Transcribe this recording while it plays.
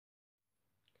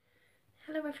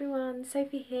Hello everyone,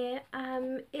 Sophie here.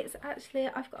 It's actually,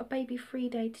 I've got a baby free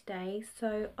day today,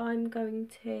 so I'm going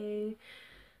to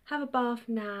have a bath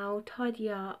now,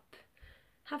 tidy up,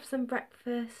 have some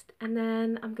breakfast, and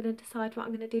then I'm going to decide what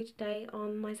I'm going to do today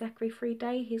on my Zachary free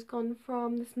day. He's gone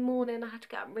from this morning. I had to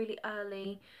get up really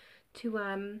early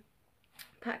to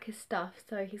pack his stuff,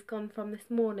 so he's gone from this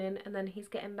morning and then he's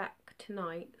getting back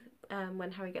tonight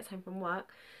when Harry gets home from work.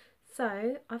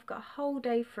 So I've got a whole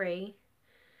day free.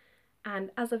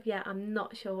 And as of yet, I'm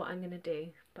not sure what I'm going to do.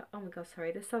 But oh my god,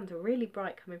 sorry, the sun's really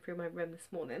bright coming through my room this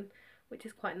morning, which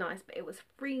is quite nice, but it was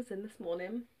freezing this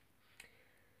morning.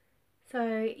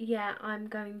 So yeah, I'm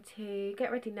going to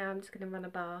get ready now. I'm just going to run a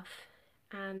bath.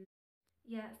 And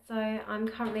yeah, so I'm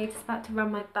currently just about to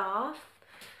run my bath.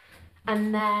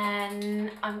 And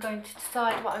then I'm going to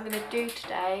decide what I'm going to do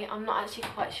today. I'm not actually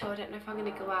quite sure. I don't know if I'm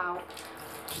going to go out.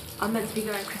 I'm meant to be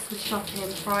going Christmas shopping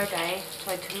Friday,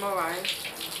 so tomorrow.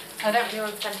 I don't really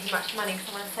want to spend too much money because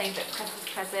I want to save up Christmas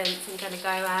presents and going to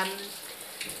go,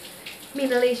 me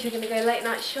and Alisha are going to go late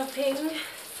night shopping,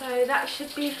 so that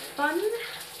should be fun.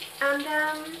 And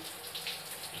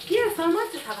yeah, so I might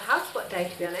just have a housework day,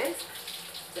 to be honest.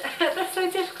 That's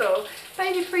so difficult.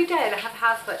 Baby free day and I have a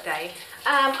housework day.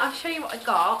 I'll show you what I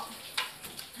got.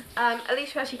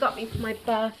 Alisha actually got me for my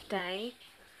birthday.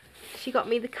 She got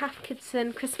me the Cath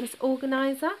Kidston Christmas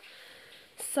organiser.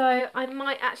 So I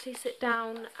might actually sit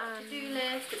down and to-do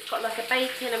list. It's got like a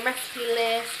baking and recipe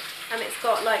list, and it's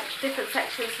got like different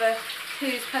sections for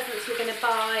whose presents you're going to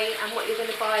buy and what you're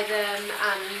going to buy them,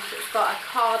 and it's got a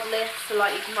card list, so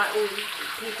like you can write all the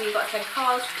people you've got to send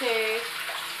cards to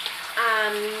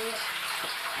and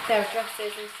their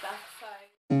addresses and stuff. So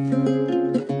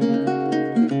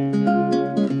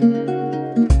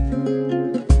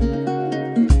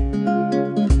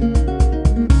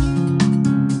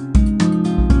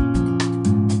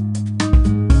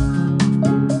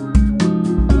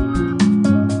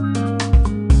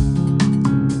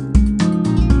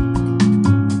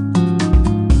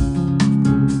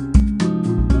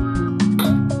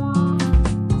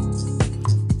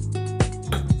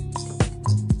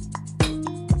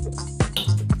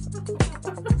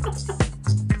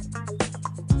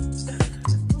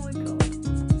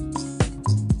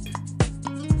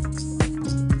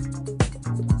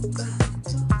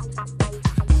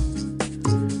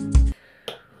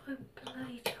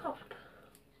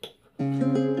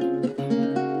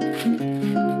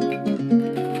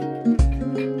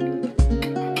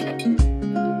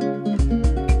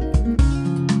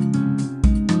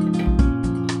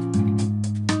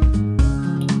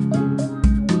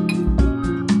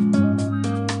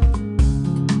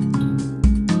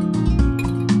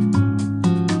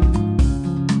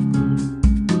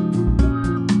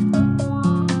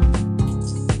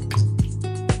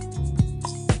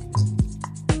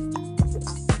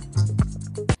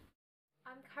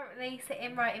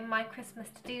sitting writing my Christmas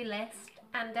to-do list,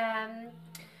 and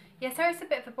yeah, sorry it's a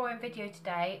bit of a boring video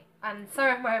today, and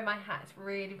sorry I'm wearing my hat. It's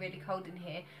really cold in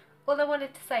here. All I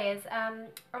wanted to say is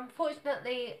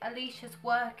unfortunately Alicia's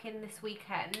working this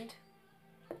weekend,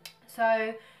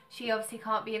 so she obviously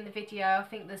can't be in the video. I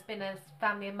think there's been a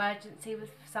family emergency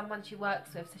with someone she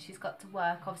works with, so she's got to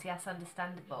work. Obviously that's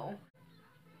understandable.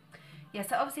 Yeah,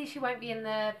 so obviously she won't be in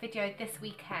the video this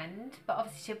weekend, but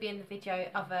obviously she'll be in the video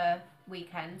other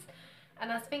weekends.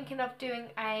 And I was thinking of doing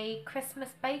a Christmas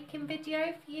baking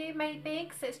video for you, maybe,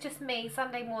 because it's just me.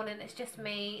 Sunday morning, it's just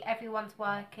me. Everyone's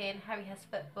working. Harry has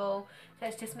football, so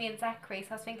it's just me and Zachary.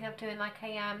 So I was thinking of doing like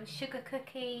a sugar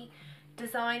cookie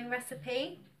design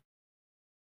recipe.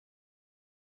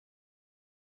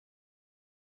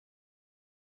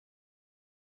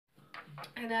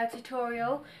 And a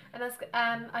tutorial, and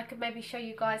I could maybe show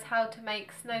you guys how to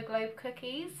make snow globe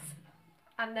cookies,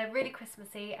 and they're really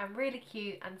Christmassy and really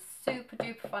cute and super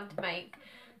duper fun to make.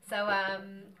 So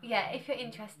yeah, if you're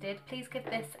interested, please give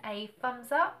this a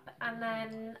thumbs up, and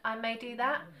then I may do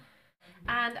that.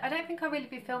 And I don't think I'll really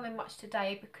be filming much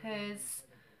today because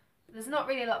there's not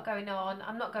really a lot going on.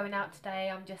 I'm not going out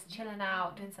today. I'm just chilling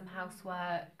out, doing some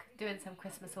housework, doing some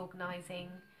Christmas organising,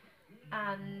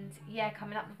 and yeah,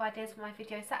 coming up with ideas for my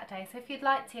video Saturday. So if you'd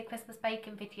like to see a Christmas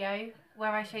baking video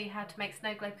where I show you how to make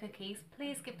snow globe cookies,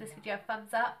 please give this video a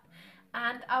thumbs up,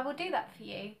 and I will do that for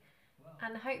you.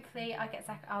 And hopefully I'll get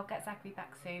Zachary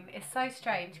back soon. It's so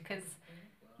strange because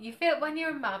you feel, when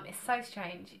you're a mum, it's so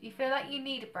strange. You feel like you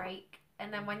need a break,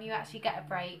 and then when you actually get a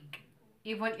break,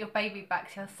 you want your baby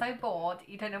back. So you're so bored,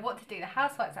 you don't know what to do. The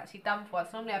housework's actually done for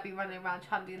us. Normally I'd be running around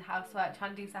trying to do the housework,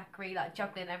 trying to do Zachary, like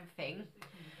juggling everything.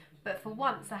 But for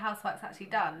once the housework's actually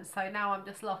done, so now I'm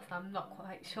just lost and I'm not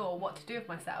quite sure what to do with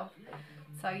myself.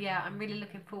 So yeah, I'm really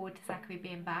looking forward to Zachary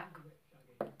being back.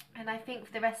 And I think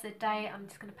for the rest of the day, I'm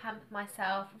just going to pamper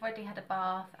myself. I've already had a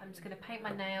bath. I'm just going to paint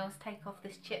my nails, take off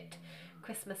this chipped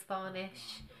Christmas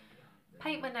varnish,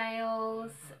 paint my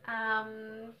nails.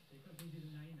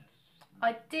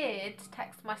 I did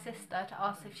text my sister to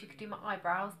ask if she could do my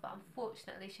eyebrows, but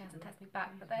unfortunately she hasn't texted me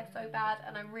back. But they're so bad,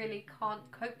 and I really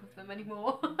can't cope with them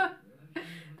anymore.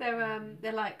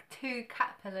 They're like two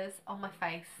caterpillars on my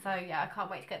face. So yeah, I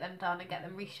can't wait to get them done and get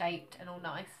them reshaped and all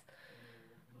nice.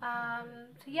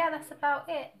 So yeah, that's about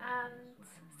it. And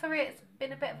sorry, it's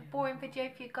been a bit of a boring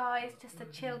video for you guys. Just a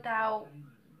chilled out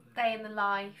day in the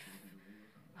life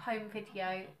home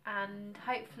video, and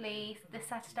hopefully this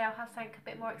Saturday I'll have something a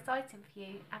bit more exciting for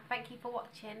you. And thank you for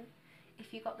watching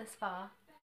if you got this far.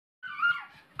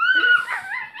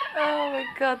 Oh my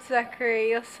god, Zachary,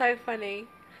 you're so funny.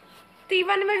 Do you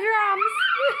run him with your arms?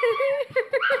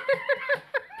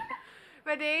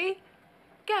 Ready?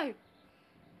 Go.